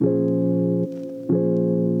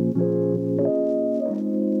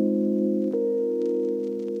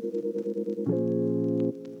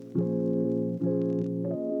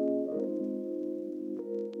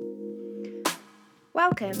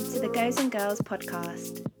Welcome to the Goes and Girls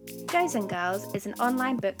podcast. Goes and Girls is an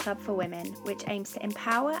online book club for women which aims to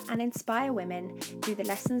empower and inspire women through the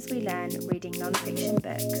lessons we learn reading non-fiction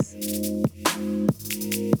books.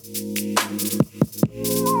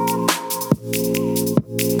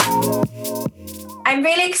 I'm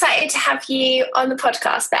really excited to have you on the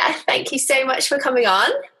podcast, Beth. Thank you so much for coming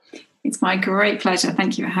on. It's my great pleasure.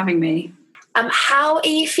 Thank you for having me. How are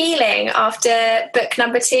you feeling after book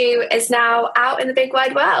number 2 is now out in the big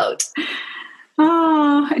wide world?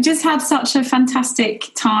 Oh, I just had such a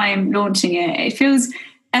fantastic time launching it. It feels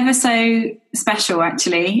ever so special,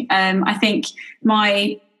 actually. I think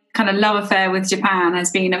my kind of love affair with Japan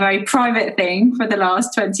has been a very private thing for the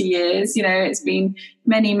last 20 years. You know, it's been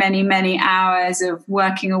many, many, many hours of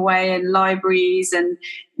working away in libraries and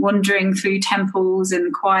wandering through temples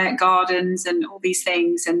and quiet gardens and all these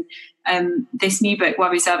things. And this new book,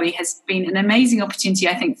 Wabi Sabi, has been an amazing opportunity,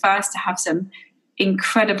 I think, first to have some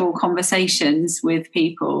incredible conversations with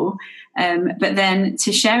people, but then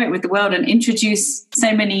to share it with the world and introduce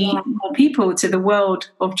so many more people to the world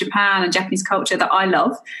of Japan and Japanese culture that I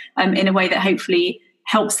love, in a way that hopefully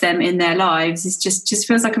helps them in their lives. It just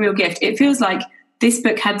feels like a real gift. It feels like this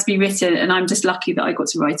book had to be written, and I'm just lucky that I got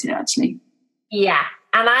to write it, actually. Yeah,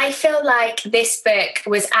 and I feel like this book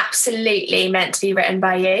was absolutely meant to be written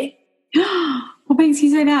by you. What makes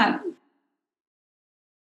you say that?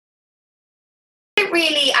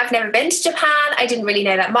 I've never been to Japan. I didn't really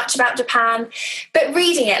know that much about Japan, but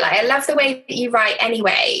reading it, like, I love the way that you write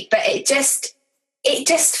anyway, but it just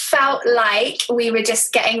felt like we were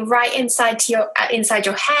just getting right inside your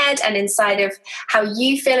head and inside of how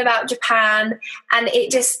you feel about Japan. And I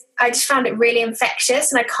just found it really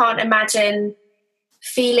infectious, and I can't imagine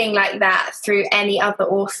feeling like that through any other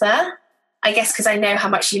author. I guess because I know how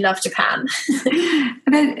much you love Japan.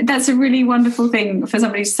 That's a really wonderful thing for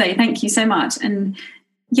somebody to say. Thank you so much. And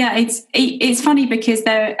yeah, it's funny because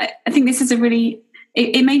I think this is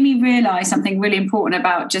it made me realise something really important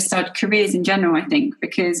about just our careers in general, I think,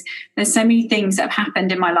 because there's so many things that have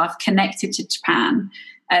happened in my life connected to Japan.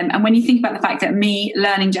 And when you think about the fact that me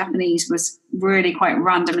learning Japanese was really quite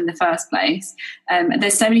random in the first place,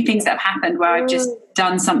 there's so many things that have happened where I've just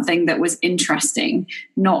done something that was interesting,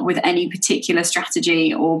 not with any particular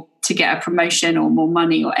strategy or to get a promotion or more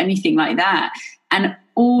money or anything like that. And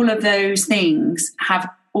all of those things have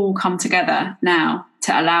all come together now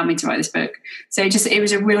to allow me to write this book. So it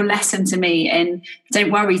was a real lesson to me, and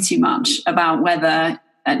don't worry too much about whether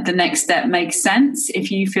the next step makes sense. If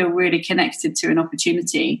you feel really connected to an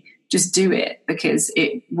opportunity, just do it, because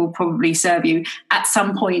it will probably serve you at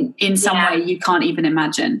some point in some way you can't even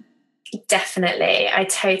imagine. Definitely. I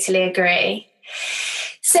totally agree.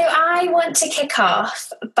 So I want to kick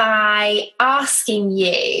off by asking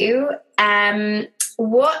you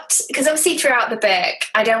because obviously throughout the book,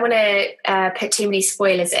 I don't want to put too many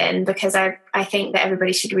spoilers in, because I think that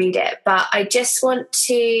everybody should read it, but I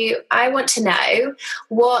want to know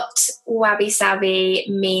what Wabi Sabi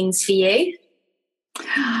means for you.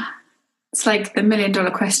 It's like the $1 million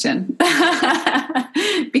question.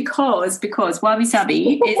 because Wabi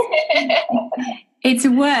Sabi is it's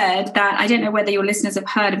a word that I don't know whether your listeners have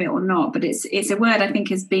heard of it or not, but it's a word I think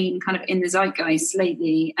has been kind of in the zeitgeist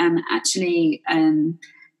lately, and actually,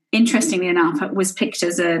 interestingly enough, it was picked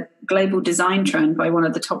as a global design trend by one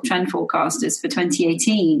of the top trend forecasters for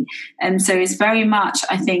 2018. And so it's very much,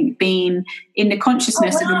 I think, been in the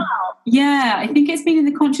consciousness of I think it's been in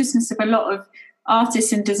the consciousness of a lot of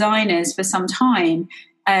artists and designers for some time,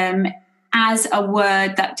 as a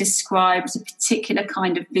word that describes a particular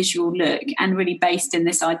kind of visual look, and really based in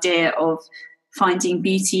this idea of finding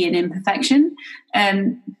beauty in imperfection.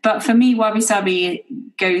 But for me, Wabi Sabi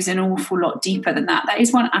goes an awful lot deeper than that. That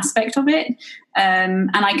is one aspect of it. And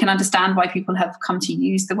I can understand why people have come to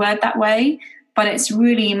use the word that way, but it's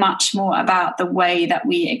really much more about the way that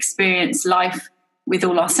we experience life with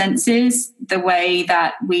all our senses, the way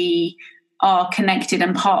that we are connected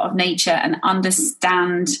and part of nature, and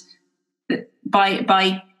understand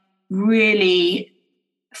by really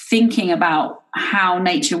thinking about how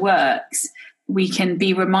nature works, we can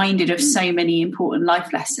be reminded of so many important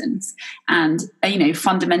life lessons. And,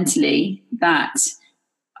 fundamentally, that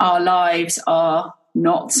our lives are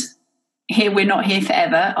not here. We're not here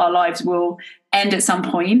forever. Our lives will end at some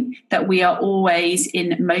point, that we are always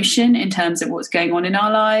in motion in terms of what's going on in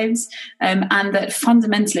our lives. And that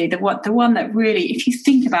fundamentally, the one that really, if you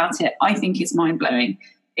think about it, I think is mind-blowing,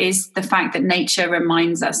 is the fact that nature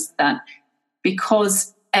reminds us that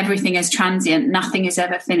because everything is transient, nothing is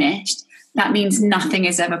ever finished. That means nothing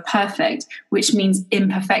is ever perfect, which means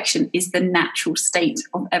imperfection is the natural state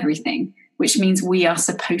of everything, which means we are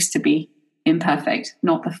supposed to be imperfect,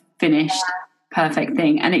 not the finished perfect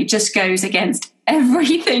thing. And it just goes against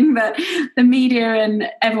everything that the media and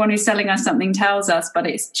everyone who's selling us something tells us, but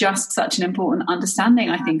it's just such an important understanding,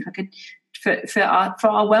 I think, for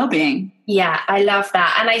our well-being. Yeah, I love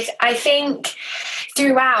that. And I think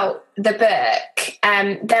throughout the book,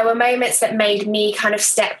 there were moments that made me kind of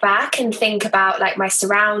step back and think about like my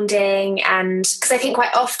surrounding. And because I think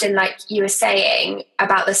quite often, like you were saying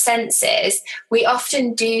about the senses, we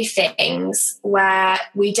often do things where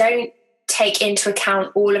we don't take into account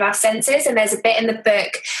all of our senses. And there's a bit in the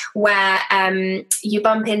book where you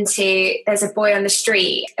bump into, there's a boy on the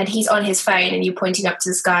street and he's on his phone and you're pointing up to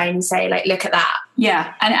the sky and you say like, look at that.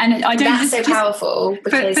 Yeah. And I don't, that's so powerful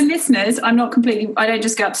because for listeners, I don't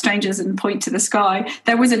just go up to strangers and point to the sky.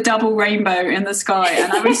 There was a double rainbow in the sky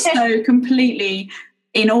and I was so completely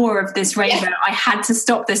in awe of this rainbow. Yeah. I had to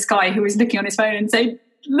stop this guy who was looking on his phone and say,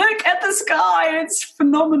 look at the sky, it's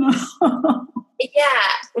phenomenal. Yeah,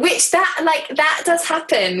 which that does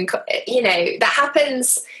happen, you know, that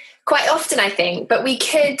happens quite often, I think, but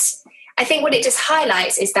I think what it just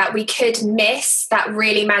highlights is that we could miss that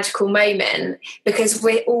really magical moment because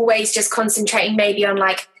we're always just concentrating maybe on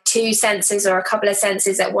like two senses or a couple of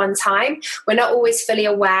senses at one time. We're not always fully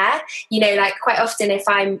aware, you know, like quite often if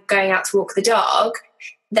I'm going out to walk the dog,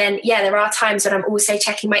 then yeah, there are times when I'm also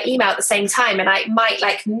checking my email at the same time and I might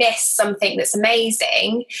like miss something that's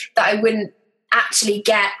amazing that I wouldn't actually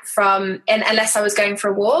get from unless I was going for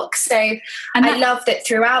a walk. So I love that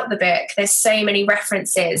throughout the book there's so many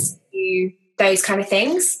references to those kind of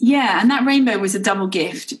things. Yeah, and that rainbow was a double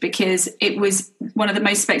gift because it was one of the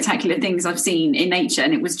most spectacular things I've seen in nature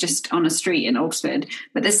and it was just on a street in Oxford.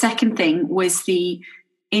 But the second thing was the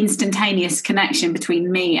instantaneous connection between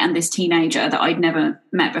me and this teenager that I'd never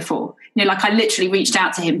met before. You know, like I literally reached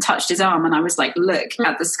out to him, touched his arm, and I was like, look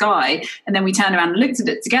at the sky. And then we turned around and looked at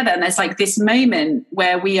it together. And there's like this moment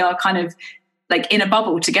where we are kind of like in a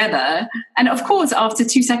bubble together. And of course, after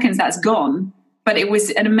 2 seconds, that's gone. But it was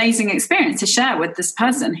an amazing experience to share with this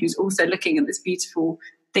person who's also looking at this beautiful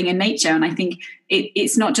thing in nature. And I think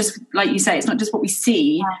it's not just, like you say, it's not just what we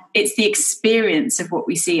see, it's the experience of what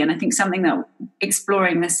we see. And I think something that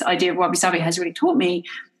exploring this idea of wabi-sabi has really taught me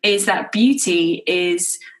is that beauty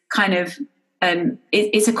is kind of,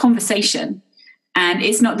 it's a conversation. And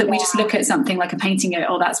it's not that we just look at something like a painting and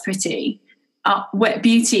go, oh, that's pretty. Where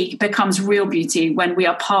beauty becomes real beauty when we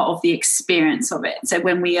are part of the experience of it. So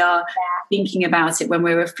when we are thinking about it, when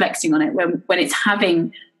we're reflecting on it, when it's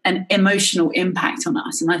having an emotional impact on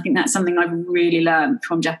us. And I think that's something I've really learned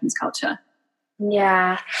from Japanese culture.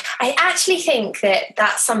 Yeah, I actually think that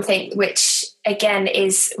that's something which, again,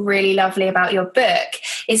 is really lovely about your book,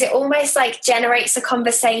 is it almost like generates a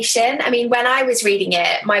conversation. I mean, when I was reading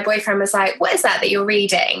it, my boyfriend was like, what is that you're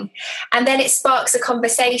reading? And then it sparks a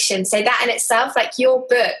conversation. So that in itself, like your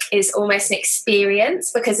book is almost an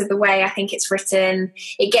experience because of the way I think it's written.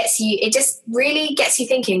 It just really gets you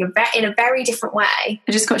thinking in a very different way.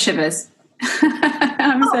 I just got shivers.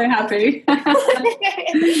 I'm so happy. I'm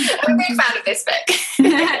a big fan of this book.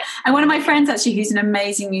 And one of my friends, actually, who's an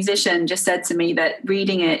amazing musician, just said to me that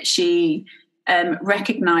reading it, she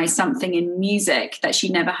recognized something in music that she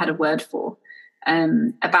never had a word for,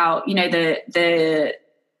 about, you know, the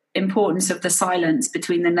importance of the silence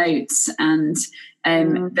between the notes and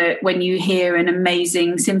when you hear an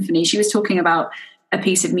amazing symphony. She was talking about a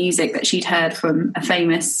piece of music that she'd heard from a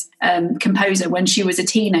famous composer when she was a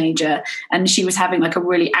teenager, and she was having like a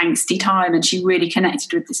really angsty time and she really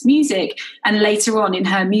connected with this music. And later on in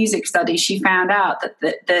her music studies, she found out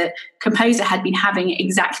that the composer had been having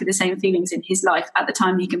exactly the same feelings in his life at the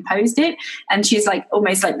time he composed it. And she's like,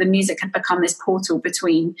 almost like the music had become this portal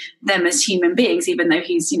between them as human beings, even though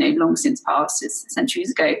he's, you know, long since passed, it's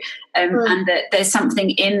centuries ago. And that there's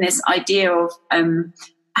something in this idea of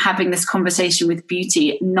having this conversation with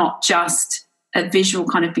beauty, not just a visual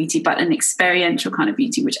kind of beauty, but an experiential kind of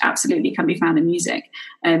beauty, which absolutely can be found in music.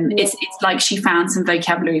 It's like she found some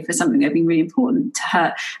vocabulary for something that had been really important to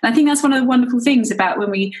her. And I think that's one of the wonderful things about when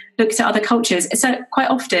we look at other cultures. So quite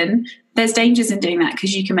often there's dangers in doing that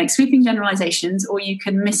because you can make sweeping generalizations or you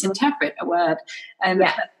can misinterpret a word.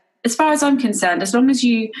 As far as I'm concerned, as long as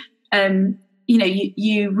you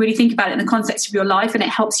you really think about it in the context of your life and it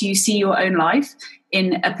helps you see your own life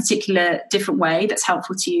in a particular different way that's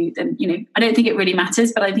helpful to you, then, you know, I don't think it really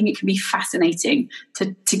matters, but I think it can be fascinating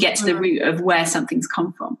to get to the root of where something's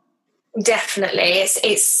come from. Definitely.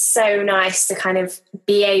 It's so nice to kind of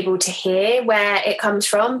be able to hear where it comes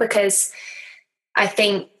from, because I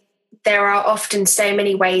think there are often so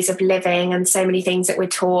many ways of living and so many things that we're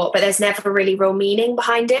taught, but there's never really real meaning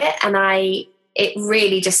behind it. And it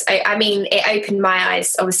really just, I mean, it opened my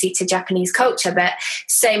eyes obviously to Japanese culture, but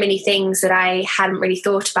so many things that I hadn't really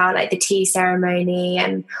thought about, like the tea ceremony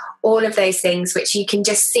and all of those things, which you can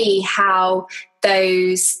just see how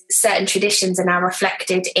those certain traditions are now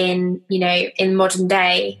reflected in, you know, in modern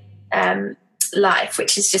day life,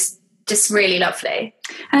 which is just really lovely.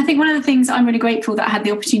 And I think one of the things I'm really grateful that I had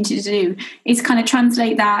the opportunity to do is kind of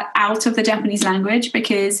translate that out of the Japanese language,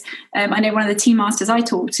 because I know one of the tea masters I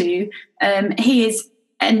talk to, he is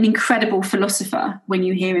an incredible philosopher when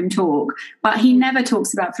you hear him talk, but he never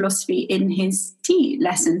talks about philosophy in his tea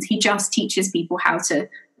lessons. He just teaches people how to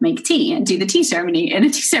make tea and do the tea ceremony in a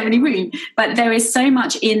tea ceremony room. But there is so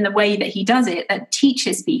much in the way that he does it that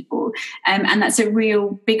teaches people. And that's a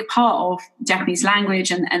real big part of Japanese language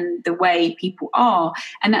and the way people are.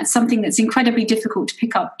 And that's something that's incredibly difficult to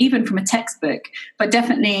pick up, even from a textbook, but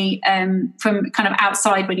definitely from kind of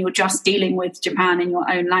outside when you're just dealing with Japan in your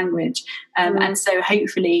own language. And so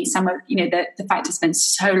hopefully some of, you know, the fact to spend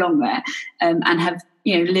so long there and have,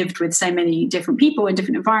 you know, lived with so many different people in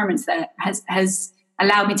different environments there has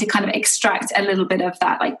allowed me to kind of extract a little bit of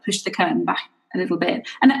that, like push the curtain back a little bit,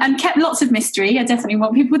 and kept lots of mystery. I definitely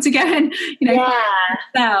want people to go and, you know,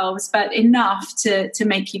 themselves, but enough to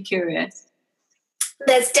make you curious.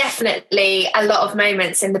 There's definitely a lot of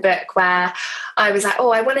moments in the book where I was like, oh,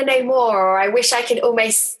 I want to know more, or I wish I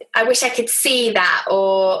could see that,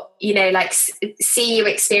 or, you know, like see you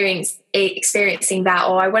experiencing that,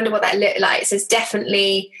 or I wonder what that looked like. So it's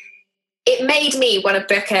definitely, it made me want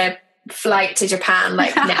to book a flight to Japan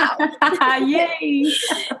like now. Yay.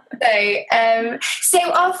 So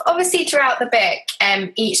obviously throughout the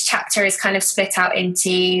book, each chapter is kind of split out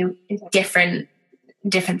into different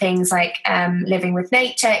things, like living with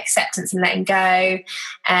nature, acceptance and letting go,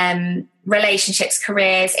 relationships,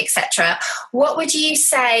 careers, etc. What would you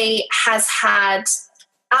say has had,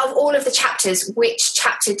 out of all of the chapters, which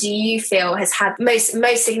chapter do you feel has had most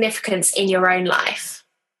significance in your own life?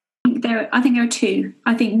 I think there are two.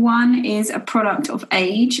 I think one is a product of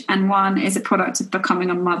age and one is a product of becoming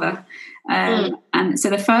a mother. And so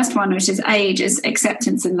the first one, which is age, is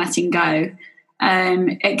acceptance and letting go.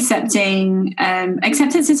 Acceptance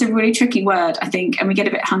is a really tricky word, I think, and we get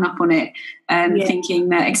a bit hung up on it, thinking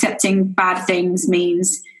that accepting bad things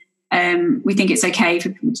means we think it's okay for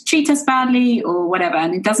people to treat us badly or whatever,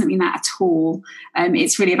 and it doesn't mean that at all.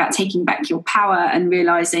 It's really about taking back your power and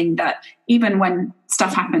realizing that even when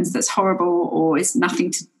stuff happens that's horrible or is nothing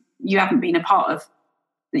to, you haven't been a part of,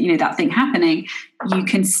 you know, that thing happening, you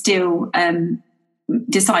can still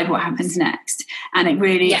decide what happens next. And it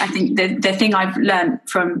really, I think the thing I've learned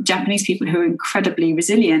from Japanese people who are incredibly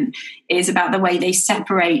resilient is about the way they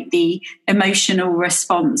separate the emotional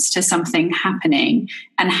response to something happening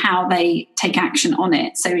and how they take action on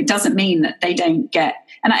it. So it doesn't mean that they don't get,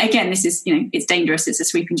 and again, this is, you know, it's dangerous, it's a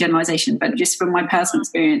sweeping generalization, but just from my personal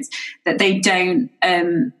experience, that they don't,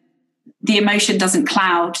 the emotion doesn't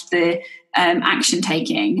cloud the action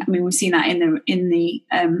taking. I mean, we've seen that in the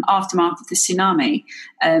aftermath of the tsunami,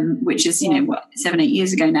 which is, 7-8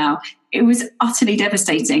 years ago now. It was utterly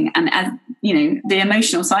devastating, and as you know, the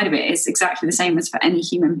emotional side of it is exactly the same as for any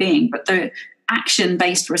human being, but the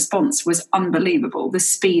action-based response was unbelievable. The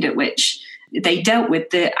speed at which they dealt with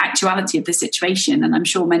the actuality of the situation, and I'm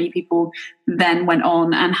sure many people then went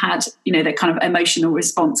on and had, you know, that kind of emotional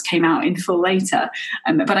response came out in full later.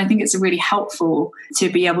 But I think it's really helpful to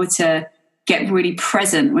be able to get really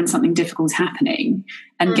present when something difficult is happening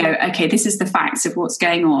and go, okay, this is the facts of what's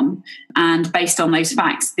going on, and based on those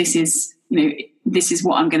facts, this is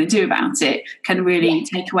what I'm going to do about it, can really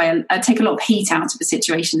take a lot of heat out of the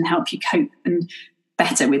situation and help you cope and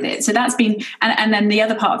better with it. So that's been, and then the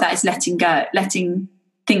other part of that is letting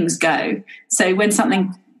things go. So when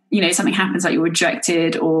something happens, like you're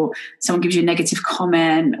rejected or someone gives you a negative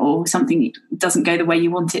comment or something doesn't go the way you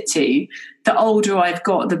want it to, the older I've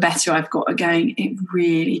got, the better I've got at going, it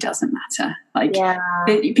really doesn't matter. Like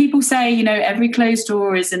people say, you know, every closed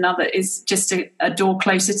door is just a door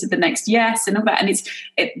closer to the next yes and all that.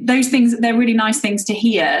 And those things, they're really nice things to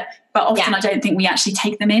hear, but often I don't think we actually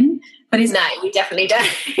take them in. But no, you definitely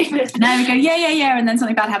don't. Now we go, yeah, and then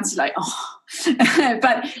something bad happens, you're like, oh.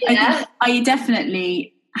 But I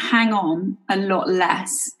definitely hang on a lot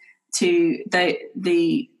less to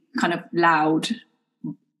the kind of loud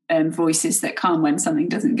voices that come when something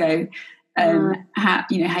doesn't go how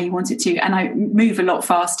you want it to, and I move a lot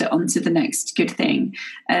faster onto the next good thing,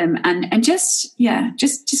 and just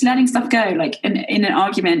letting stuff go. Like in an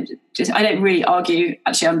argument, I don't really argue.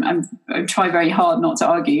 Actually, I try very hard not to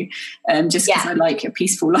argue, just because I like a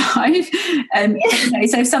peaceful life. So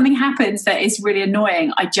if something happens that is really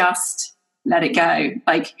annoying, I just let it go.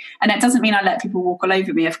 Like, and that doesn't mean I let people walk all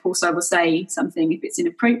over me. Of course I will say something if it's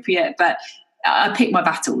inappropriate, but I pick my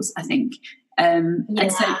battles, I think. And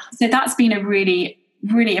so that's been a really,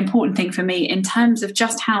 really important thing for me in terms of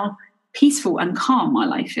just how peaceful and calm my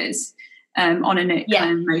life is on an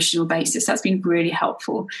emotional basis. That's been really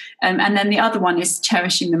helpful. And then the other one is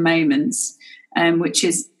cherishing the moments, which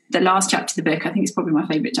is the last chapter of the book. I think it's probably my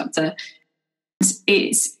favourite chapter.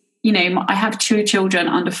 It's, you know, I have 2 children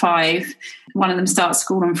under 5. One of them starts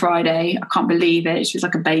school on Friday. I can't believe it. She was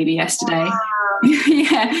like a baby yesterday. Wow.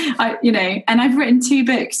 And I've written 2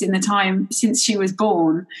 books in the time since she was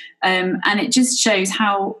born. And it just shows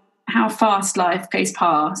how fast life goes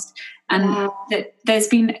past. And that there's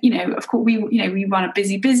been, you know, of course, we run a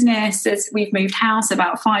busy business. We've moved house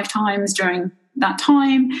about 5 times during that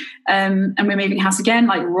time. And we're moving house again,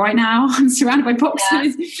 like right now. I'm surrounded by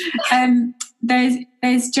boxes.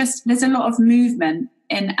 There's a lot of movement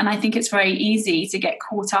and I think it's very easy to get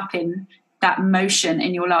caught up in that motion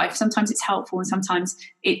in your life. Sometimes it's helpful and sometimes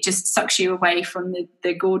it just sucks you away from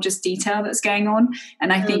the gorgeous detail that's going on.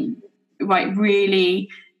 And I think really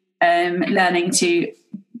learning to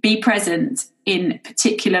be present in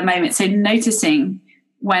particular moments, so noticing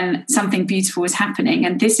when something beautiful is happening.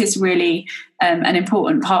 And this is really an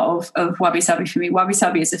important part of Wabi Sabi for me. Wabi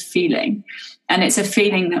Sabi is a feeling, and it's a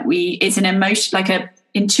feeling that it's an emotion, like a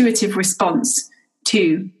intuitive response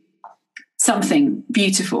to something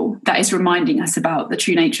beautiful that is reminding us about the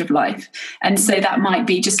true nature of life. And so that might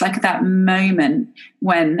be just like that moment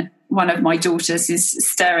when one of my daughters is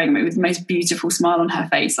staring at me with the most beautiful smile on her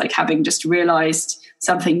face, like having just realized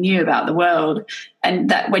something new about the world. And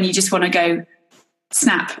that when you just want to go,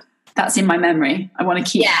 snap, that's in my memory. I want to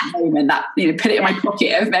keep that moment, that, you know, put it in my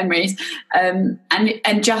pocket of memories. And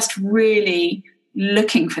just really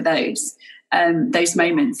looking for those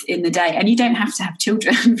moments in the day. And you don't have to have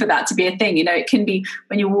children for that to be a thing. You know, it can be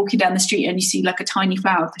when you're walking down the street and you see like a tiny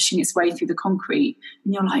flower pushing its way through the concrete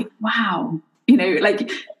and you're like, wow, you know, like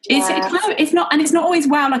it's not always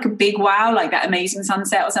wow, like a big wow, like that amazing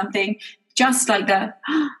sunset or something. Just like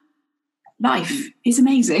life is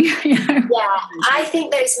amazing. You know? Yeah, I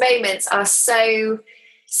think those moments are so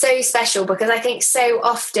special because I think so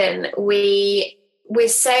often we're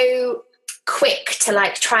so quick to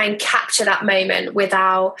like try and capture that moment with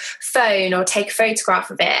our phone or take a photograph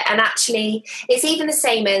of it, and actually it's even the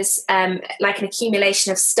same as like an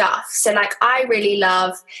accumulation of stuff. So like I really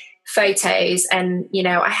love photos, and you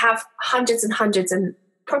know I have hundreds and hundreds and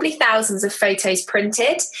probably thousands of photos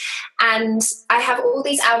printed, and I have all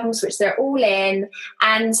these albums which they're all in.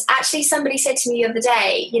 And actually somebody said to me the other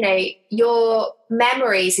day, you know, your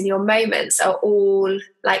memories and your moments are all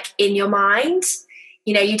like in your mind.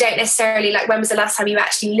 You know, you don't necessarily like when was the last time you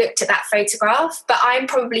actually looked at that photograph. But I'm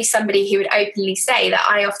probably somebody who would openly say that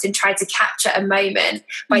I often try to capture a moment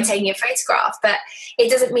by taking a photograph, but it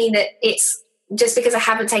doesn't mean that it's just because I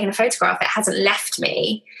haven't taken a photograph, it hasn't left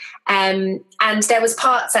me. And there was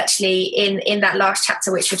parts actually in that last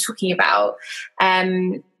chapter which we're talking about.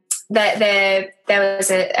 There was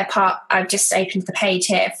a part, I've just opened the page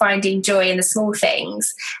here, finding joy in the small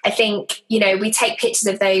things. I think, you know, we take pictures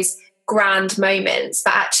of those grand moments,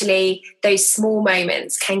 but actually those small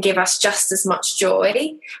moments can give us just as much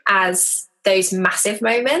joy as those massive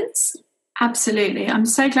moments. Absolutely. I'm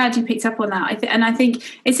so glad you picked up on that. And I think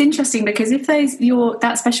it's interesting because if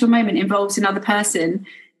that special moment involves another person,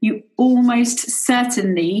 you almost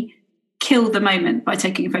certainly kill the moment by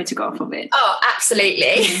taking a photograph of it. Oh,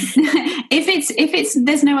 absolutely. if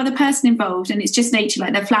there's no other person involved and it's just nature,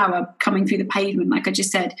 like the flower coming through the pavement, like I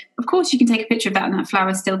just said, of course you can take a picture of that and that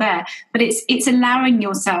flower's still there. But it's allowing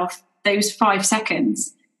yourself those 5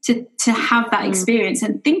 seconds to have that experience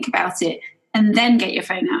and think about it, and then get your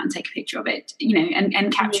phone out and take a picture of it, you know,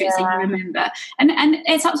 and capture it so you remember. And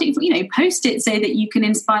it's absolutely, you know, post it so that you can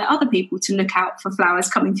inspire other people to look out for flowers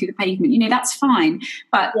coming through the pavement. You know, that's fine.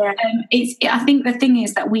 But I think the thing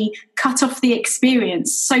is that we cut off the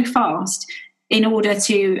experience so fast in order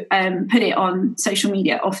to put it on social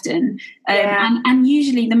media often. And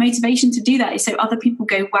usually the motivation to do that is so other people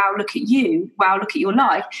go, wow, look at you. Wow, look at your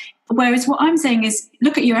life. Whereas what I'm saying is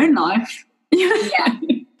look at your own life.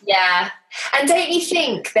 Yeah. And don't you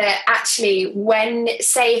think that actually when,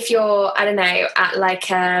 say if you're, I don't know, at like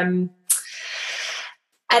an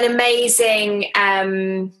amazing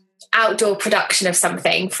outdoor production of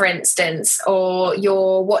something, for instance, or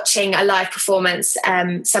you're watching a live performance,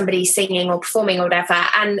 somebody singing or performing or whatever,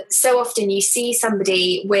 and so often you see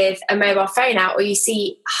somebody with a mobile phone out, or you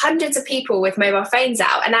see hundreds of people with mobile phones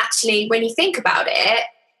out, and actually when you think about it,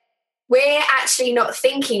 we're actually not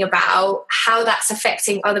thinking about how that's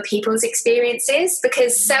affecting other people's experiences,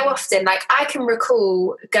 because so often, like, I can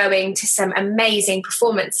recall going to some amazing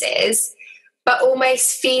performances, but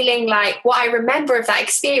almost feeling like what I remember of that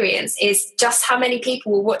experience is just how many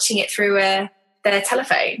people were watching it through their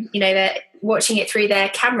telephone, they're watching it through their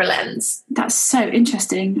camera lens. That's so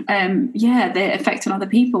interesting. The effect on other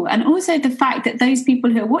people, and also the fact that those people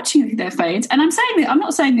who are watching it through their phones, and I'm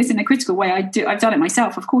not saying this in a critical way. I've done it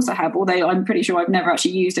myself, of course I have, although I'm pretty sure I've never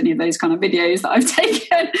actually used any of those kind of videos that I've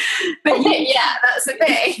taken. But yeah, that's the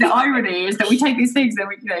thing. The irony is that we take these things and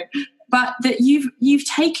but that you've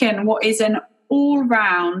taken what is an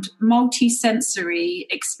all-round multi-sensory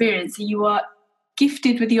experience, that you are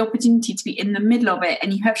gifted with the opportunity to be in the middle of it,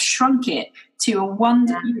 and you have shrunk it to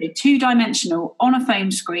a two-dimensional on a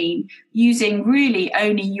phone screen using really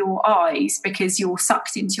only your eyes because you're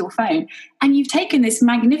sucked into your phone, and you've taken this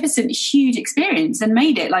magnificent huge experience and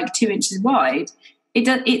made it like 2 inches wide.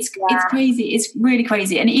 It's crazy. It's really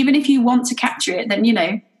crazy. And even if you want to capture it, then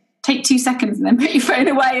take 2 seconds and then put your phone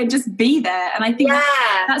away and just be there. And I think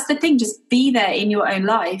that's the thing, just be there in your own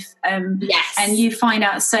life. Yes. And you find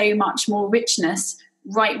out so much more richness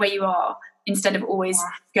right where you are, instead of always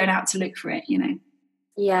going out to look for it,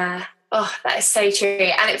 Yeah. Oh, that is so true.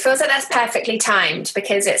 And it feels like that's perfectly timed,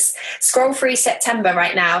 because it's scroll-free September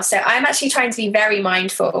right now. So I'm actually trying to be very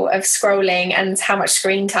mindful of scrolling and how much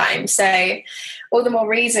screen time. So all the more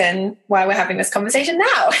reason why we're having this conversation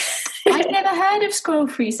now. I've never heard of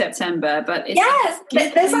scroll-free September, but there's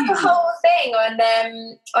like a whole thing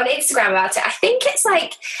on Instagram about it. I think it's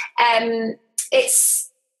like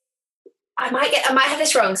I might have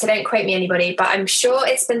this wrong, so don't quote me, anybody, but I'm sure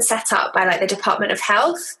it's been set up by like the Department of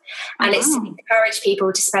Health, and it's to encourage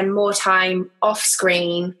people to spend more time off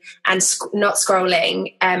screen and not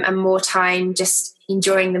scrolling, and more time just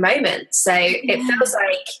enjoying the moment. So it feels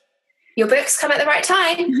like your books come at the right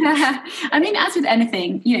time. I mean, as with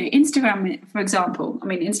anything, Instagram, for example,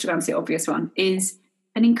 Instagram's the obvious one, is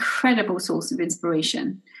an incredible source of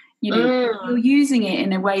inspiration. If you're using it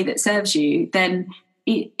in a way that serves you, then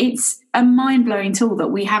it's a mind-blowing tool that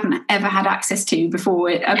we haven't ever had access to before,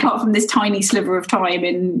 apart from this tiny sliver of time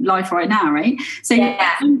in life right now, right? So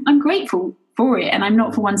I'm grateful for it, and I'm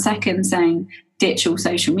not for 1 second saying ditch all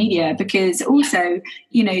social media, because also,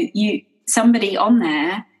 somebody on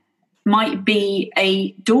there might be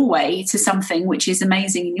a doorway to something which is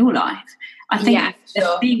amazing in your life. I think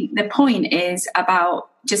the point is about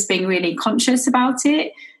just being really conscious about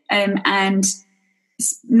it, and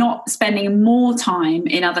not spending more time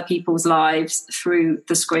in other people's lives through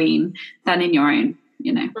the screen than in your own,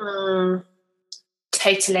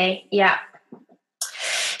 Totally, yeah.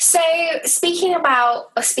 So speaking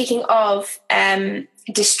of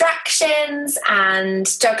distractions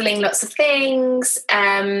and juggling lots of things,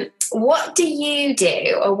 what do you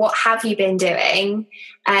do, or what have you been doing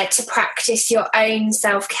to practice your own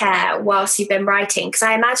self-care whilst you've been writing? Because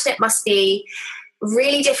I imagine it must be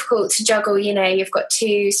really difficult to juggle. You've got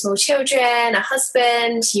 2 small children, a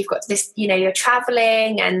husband, you've got this, you're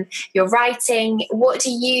traveling and you're writing. What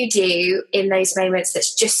do you do in those moments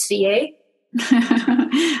that's just for you?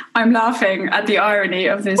 I'm laughing at the irony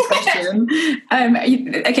of this question.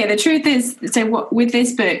 Okay, the truth is, with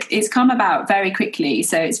this book, it's come about very quickly.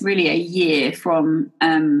 So it's really a year from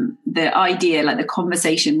the idea, like the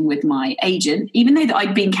conversation with my agent, even though that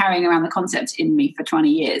I'd been carrying around the concept in me for 20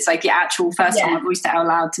 years. Like the actual first time I voiced it out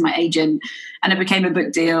loud to my agent, and it became a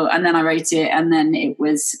book deal, and then I wrote it, and then it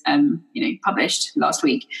was published last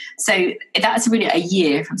week. So that's really a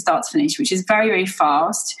year from start to finish, which is very, very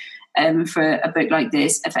fast. For a book like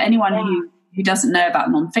this. For anyone who doesn't know about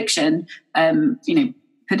nonfiction,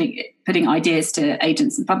 putting ideas to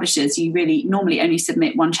agents and publishers, you really normally only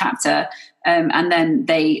submit 1 chapter, and then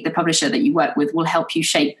the publisher that you work with will help you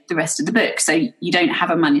shape the rest of the book. So you don't have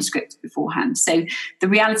a manuscript beforehand. So the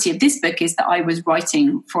reality of this book is that I was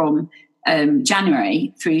writing from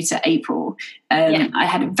January through to April. I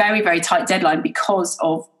had a very, very tight deadline because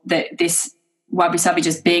of this Wabi Sabi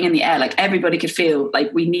just being in the air. Like everybody could feel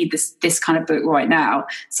like we need this kind of book right now.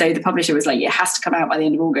 So the publisher was like, it has to come out by the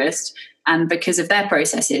end of August. And because of their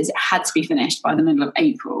processes, it had to be finished by the middle of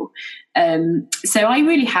April. So I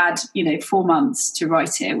really had, 4 months to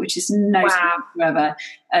write it, which is no time forever.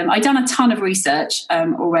 I'd done a ton of research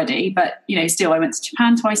already, but, still I went to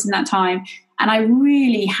Japan twice in that time. And I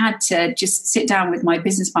really had to just sit down with my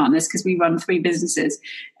business partners, because we run 3 businesses,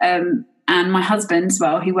 and my husband as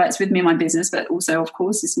well, who works with me in my business, but also, of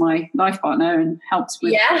course, is my life partner and helps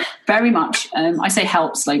with very much. I say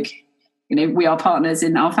helps, like, we are partners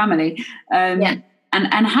in our family.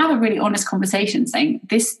 and have a really honest conversation saying,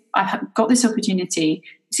 I've got this opportunity.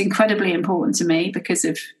 It's incredibly important to me because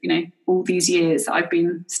of, all these years I've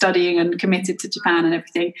been studying and committed to Japan and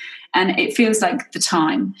everything. And it feels like the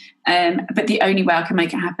time. But the only way I can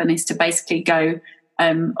make it happen is to basically go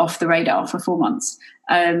off the radar for 4 months.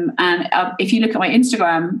 And if you look at my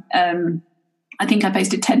Instagram, I think I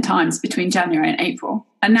posted 10 times between January and April.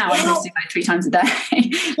 And now I'm posting like 3 times a day.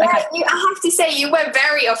 I have to say you went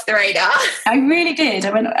very off the radar. I really did.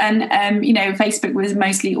 I went and, Facebook was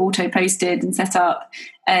mostly auto-posted and set up.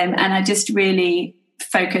 And I just really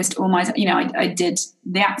focused all my, I did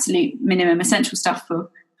the absolute minimum essential stuff for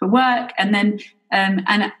work. And then,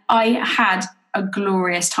 and I had a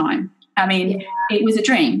glorious time. I mean, It was a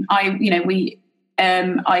dream. I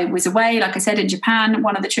was away, like I said, in Japan.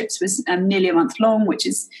 One of the trips was nearly a month long, which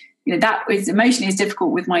is, that was emotionally is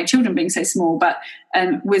difficult with my children being so small, but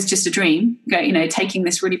was just a dream. Taking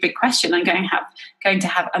this really big question and going to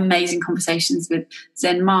have amazing conversations with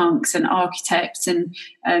Zen monks and architects and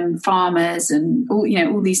farmers and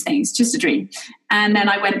all these things. Just a dream. And then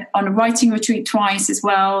I went on a writing retreat twice as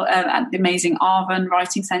well at the amazing Arvon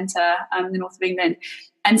Writing Centre in the north of England.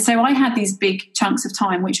 And so I had these big chunks of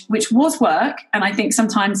time, which was work. And I think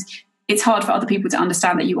sometimes it's hard for other people to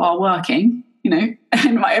understand that you are working,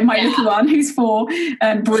 And my little one, who's 4,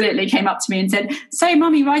 brilliantly came up to me and said, "So,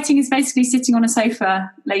 Mummy, writing is basically sitting on a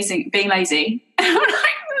sofa, being lazy." And I'm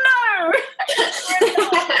like, no.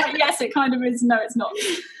 Yes, it kind of is. No, it's not.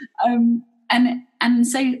 And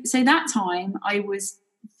so that time I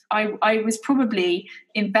was probably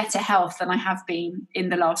in better health than I have been in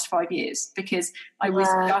the last 5 years, because I was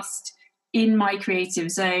just in my creative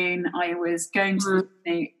zone. I was going to,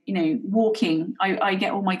 walking. I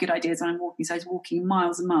get all my good ideas when I'm walking. So I was walking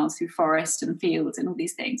miles and miles through forest and fields and all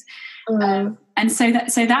these things. And so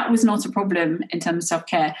that was not a problem in terms of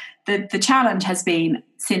self-care. The challenge has been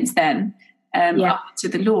since then up to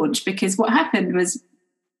the launch, because what happened was,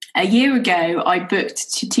 a year ago, I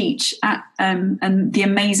booked to teach at the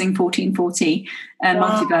amazing 1440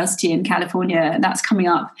 Multiversity in California. That's coming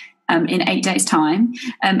up in 8 days' time.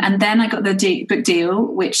 And then I got the book deal,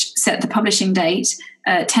 which set the publishing date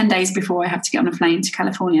 10 days before I have to get on a plane to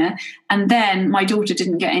California. And then my daughter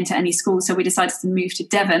didn't get into any school, so we decided to move to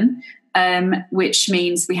Devon, which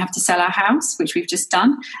means we have to sell our house, which we've just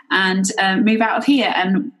done, and move out of here.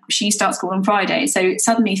 And she starts school on Friday. So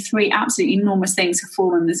suddenly 3 absolutely enormous things have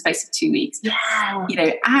fallen in the space of 2 weeks. Yeah.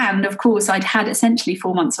 And of course I'd had essentially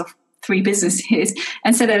 4 months off 3 businesses.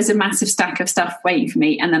 And so there was a massive stack of stuff waiting for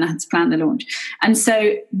me. And then I had to plan the launch. And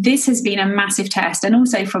so this has been a massive test. And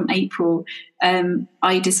also from April,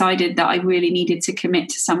 I decided that I really needed to commit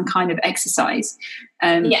to some kind of exercise.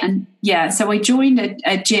 So I joined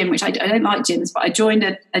a gym, which I don't like gyms, but I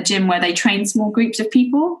joined a gym where they train small groups of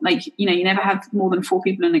people. Like, you never have more than 4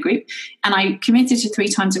 people in a group. And I committed to 3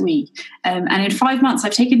 times a week. And in 5 months,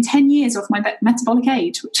 I've taken 10 years off my metabolic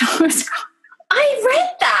age, which I read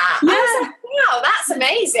that. Yeah. I was like, wow, that's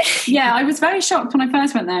amazing. Yeah, I was very shocked when I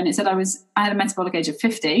first went there, and it said I had a metabolic age of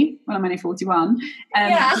 50 when I'm only 41.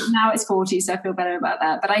 Now it's 40, so I feel better about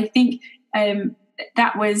that. But I think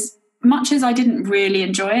that was, much as I didn't really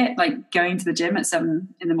enjoy it, like going to the gym at 7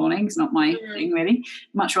 in the morning is not my thing really.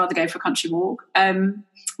 Much rather go for a country walk,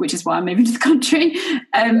 which is why I'm moving to the country.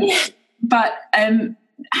 But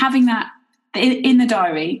having that in the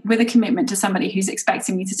diary with a commitment to somebody who's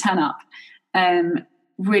expecting me to turn up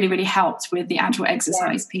really, really helped with the actual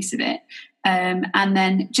exercise piece of it. And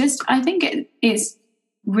then I think it's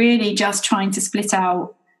really just trying to split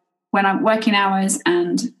out when I'm working hours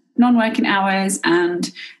and non-working hours,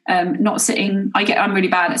 and not sitting. I'm really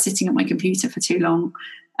bad at sitting at my computer for too long.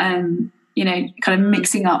 Kind of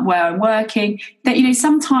mixing up where I'm working. That,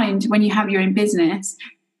 sometimes when you have your own business,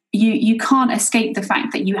 you can't escape the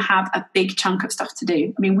fact that you have a big chunk of stuff to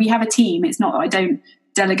do. I mean, we have a team. It's not that I don't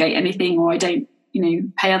delegate anything or I don't,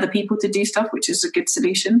 pay other people to do stuff, which is a good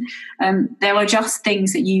solution. There are just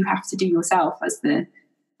things that you have to do yourself as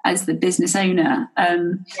the business owner.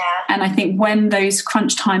 And I think when those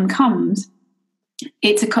crunch time comes,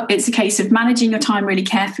 it's a case of managing your time really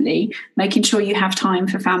carefully, making sure you have time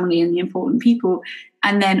for family and the important people,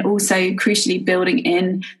 and then also crucially building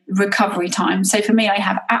in recovery time. So for me, I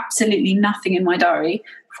have absolutely nothing in my diary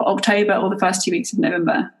for October or the first 2 weeks of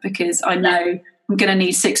November, because I know I'm going to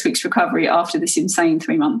need 6 weeks recovery after this insane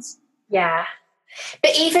 3 months. Yeah.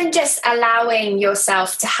 But even just allowing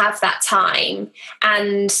yourself to have that time,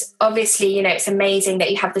 and obviously, it's amazing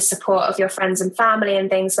that you have the support of your friends and family and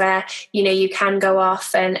things where, you can go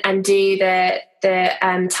off and do the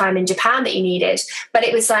time in Japan that you needed. But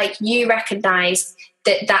it was like you recognized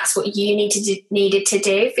that that's what you needed to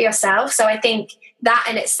do for yourself. So I think that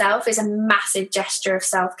in itself is a massive gesture of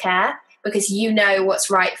self-care, because you know what's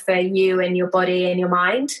right for you and your body and your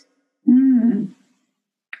mind.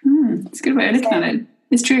 It's a good way of looking at it.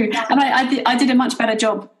 It's true. Yeah. And I did a much better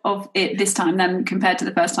job of it this time than compared to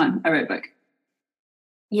the first time I wrote a book.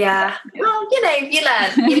 Yeah. Well, you know, you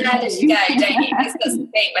learn as you go, don't you? That's the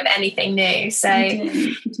thing with anything new. So,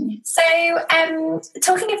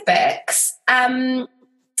 talking of books, I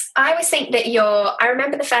always think that I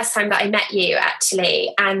remember the first time that I met you,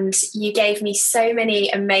 actually, and you gave me so many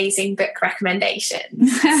amazing book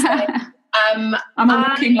recommendations. So, I'm a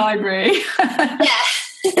walking library. Yeah.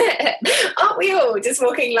 Aren't we all just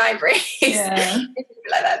walking libraries? Yeah.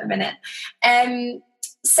 Like that at the minute.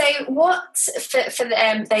 So what, for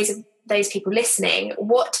those people listening,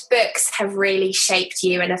 what books have really shaped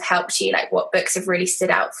you and have helped you? Like, what books have really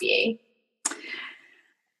stood out for you?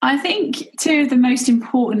 I think two of the most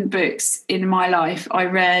important books in my life I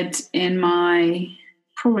read in my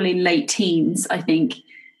probably late teens, I think.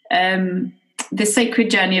 The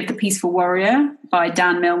Sacred Journey of the Peaceful Warrior by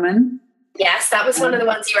Dan Millman. Yes, that was one of the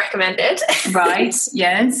ones you recommended. Right,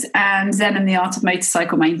 yes. And Zen and the Art of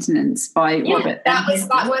Motorcycle Maintenance by Robert. That was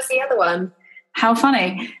the other one. How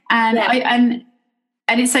funny. And and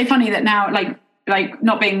it's so funny that now, like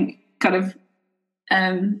not being kind of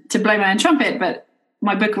to blow my own trumpet, but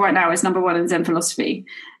my book right now is number one in Zen philosophy,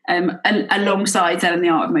 alongside Zen and the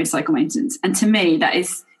Art of Motorcycle Maintenance. And to me,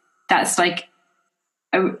 that's like,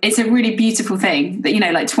 it's a really beautiful thing that, you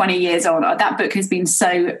know, like 20 years on, that book has been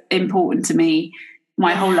so important to me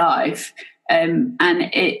my whole life. And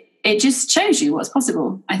it just shows you what's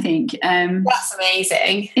possible, I think. That's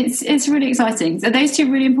amazing. It's really exciting. So those two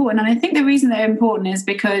are really important. And I think the reason they're important is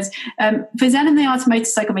because for Zen and the Art of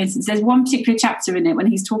Motorcycle Maintenance, there's one particular chapter in it when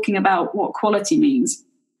he's talking about what quality means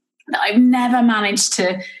that I've never managed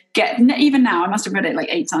to get. Even now, I must have read it like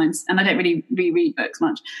 8 times, and I don't really reread books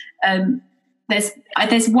much.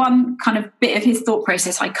 There's one kind of bit of his thought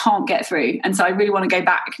process I can't get through, and so I really want to go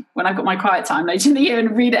back when I've got my quiet time later in the year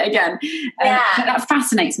and read it again. But that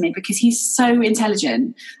fascinates me because he's so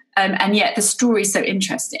intelligent, and yet the story is so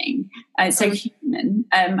interesting, so human,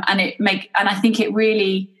 and I think it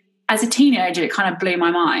really, as a teenager, it kind of blew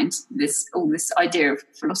my mind, this idea of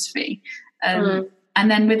philosophy. And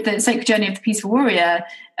then with the Sacred Journey of the Peaceful Warrior,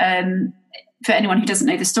 for anyone who doesn't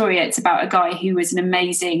know the story, it's about a guy who was an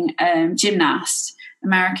amazing gymnast,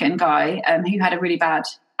 American guy, who had a really bad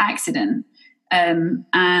accident.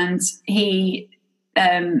 And he,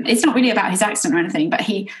 it's not really about his accident or anything, but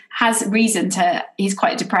he has he's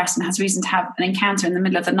quite depressed and has reason to have an encounter in the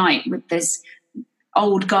middle of the night with this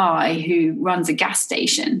old guy who runs a gas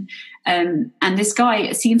station. And this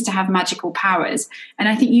guy seems to have magical powers. And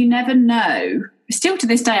I think you never know, still to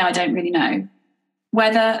this day, I don't really know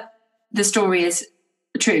whether the story is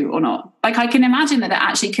true or not. Like, I can imagine that it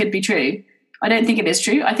actually could be true. I don't think it is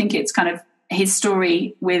true. I think it's kind of his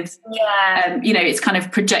story with, it's kind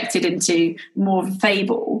of projected into more of a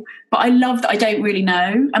fable. But I love that I don't really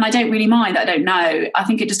know, and I don't really mind that I don't know. I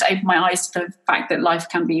think it just opened my eyes to the fact that life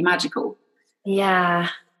can be magical. Yeah.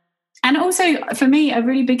 And also, for me, a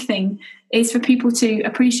really big thing is for people to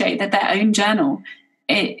appreciate that their own journal,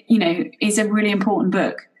 is a really important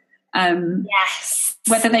book. Yes.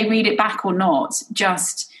 Whether they read it back or not,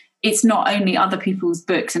 it's not only other people's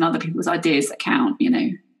books and other people's ideas that count, you know.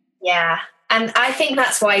 Yeah. And I think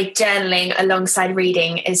that's why journaling alongside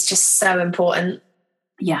reading is just so important.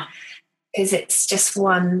 Yeah. Because it's just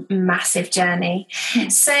one massive journey.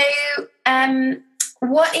 So,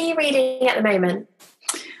 what are you reading at the moment?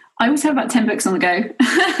 I always have about 10 books on the go.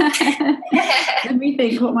 Let me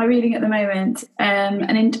think, what am I reading at the moment?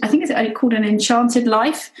 I think it's called An Enchanted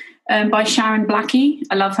Life. By Sharon Blackie.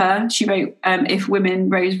 I love her. She wrote If Women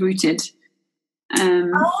Rose Rooted.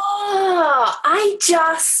 I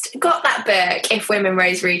just got that book, If Women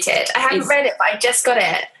Rose Rooted. I haven't read it, but I just got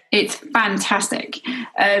it. It's fantastic.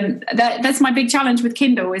 That's my big challenge with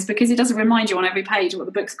Kindle, is because it doesn't remind you on every page what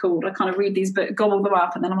the book's called. I kind of read these books, gobble them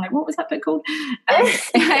up, and then I'm like, what was that book called? So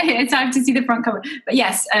I have to see the front cover. But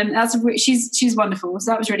yes, she's wonderful.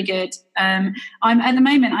 So that was really good. I'm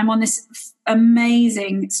on this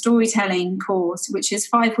amazing storytelling course, which is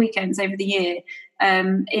 5 weekends over the year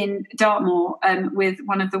in Dartmoor, with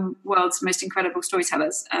one of the world's most incredible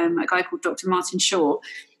storytellers, a guy called Dr. Martin Shaw.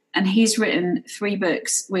 And he's written 3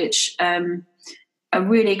 books which are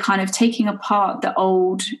really kind of taking apart the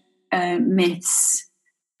old myths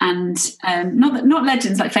and not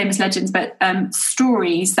legends, like famous legends, but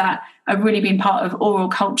stories that have really been part of oral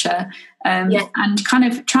culture, and kind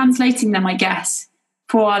of translating them, I guess,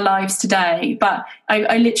 for our lives today. But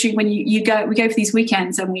I literally, when we go for these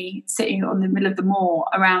weekends and we sit on the middle of the moor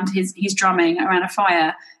around he's drumming around a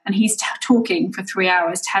fire, and he's talking for 3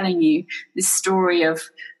 hours, telling you this story of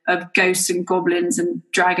ghosts and goblins and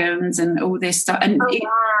dragons and all this stuff. And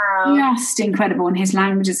just incredible. And his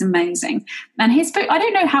language is amazing. And his book, I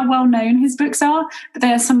don't know how well known his books are, but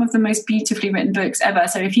they are some of the most beautifully written books ever.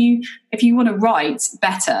 So if you want to write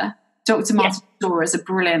better, Dr. Martin Shaw is a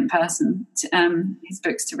brilliant person, his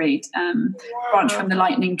books to read. Branch from the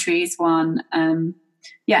Lightning Trees one.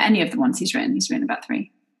 Any of the ones he's written. He's written about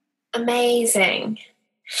 3. Amazing.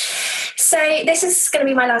 So this is going to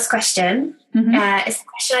be my last question. It's the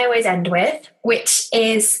question I always end with, which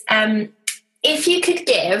is, if you could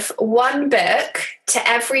give one book to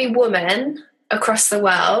every woman across the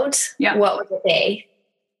world, what would it be?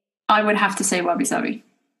 I would have to say Wabi Sabi.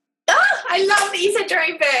 Oh, I love that you said your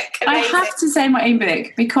own book. Amazing. I have to say my own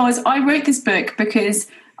book because I wrote this book because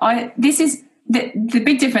this is the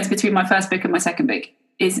big difference between my first book and my second book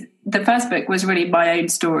is the first book was really my own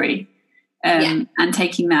story. And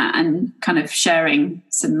taking that and kind of sharing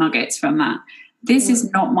some nuggets from that. This is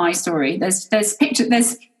not my story. There's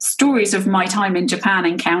stories of my time in Japan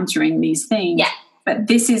encountering these things. Yeah. But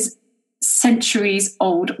this is centuries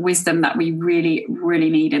old wisdom that we really, really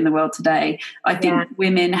need in the world today. I think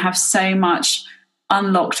women have so much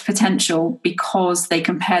unlocked potential because they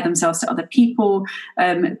compare themselves to other people,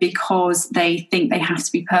 because they think they have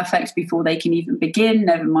to be perfect before they can even begin,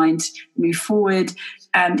 never mind move forward.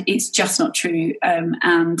 And it's just not true.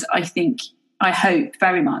 And I hope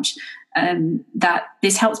very much that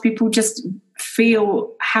this helps people just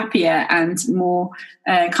feel happier and more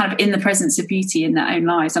kind of in the presence of beauty in their own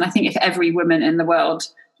lives. And I think if every woman in the world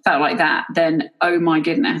felt like that, then oh my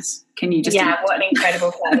goodness, can you just imagine? What an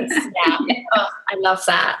incredible place. Oh, I love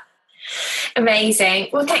that. Amazing.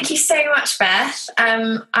 Well, thank you so much, Beth.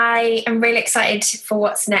 I am really excited for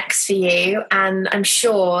what's next for you, and I'm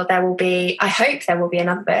sure I hope there will be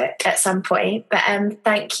another book at some point, but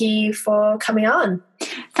thank you for coming on.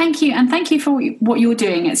 Thank you, and thank you for what you're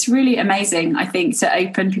doing. It's really amazing, I think, to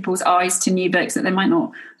open people's eyes to new books that they might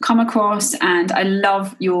not come across, and I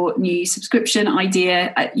love your new subscription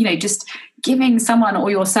idea. Just giving someone or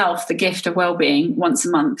yourself the gift of well-being once a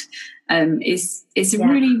month is a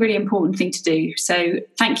really, really important thing to do. So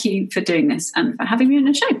thank you for doing this and for having me on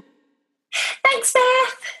the show. Thanks,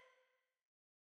 Beth.